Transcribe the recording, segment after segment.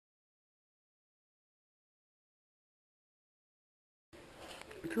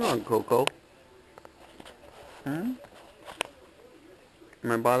What's wrong, Coco? Huh?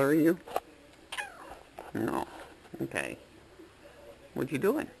 Am I bothering you? No. Okay. What you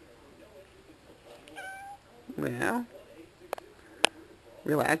doing? Well,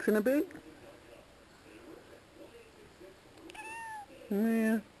 relaxing a bit?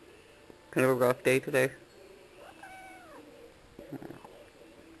 Yeah. Kind of a rough day today.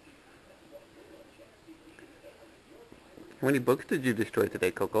 How many books did you destroy today,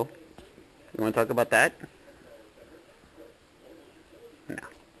 Coco? You want to talk about that? No.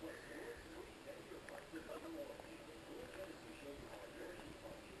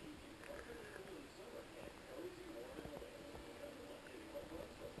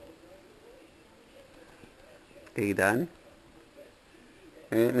 Are you done?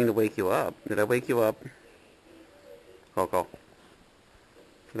 I didn't mean to wake you up. Did I wake you up? Coco.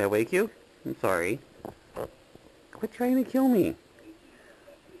 Did I wake you? I'm sorry. Quit trying to kill me.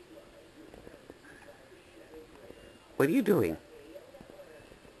 What are you doing?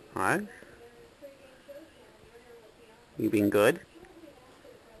 Huh? You being good?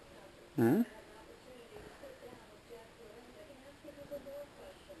 Hmm?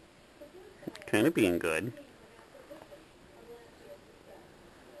 Kind of being good.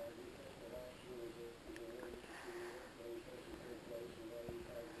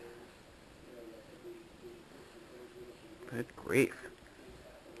 Good grief.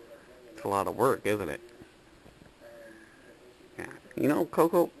 It's a lot of work, isn't it? Yeah. You know,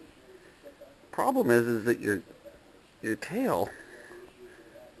 Coco, problem is that your tail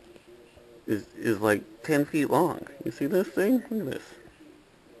is like 10 feet long. You see this thing? Look at this.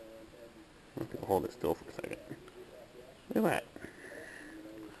 I'll hold it still for a second. Look at that.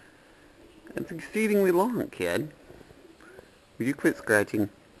 It's exceedingly long, kid. Would you quit scratching?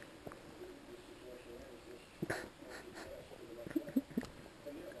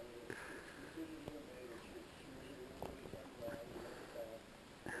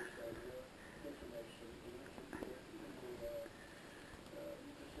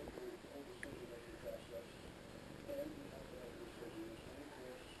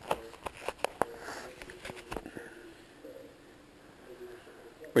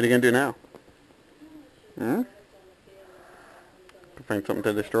 What are you gonna do now? Hmm? Find something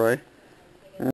to destroy?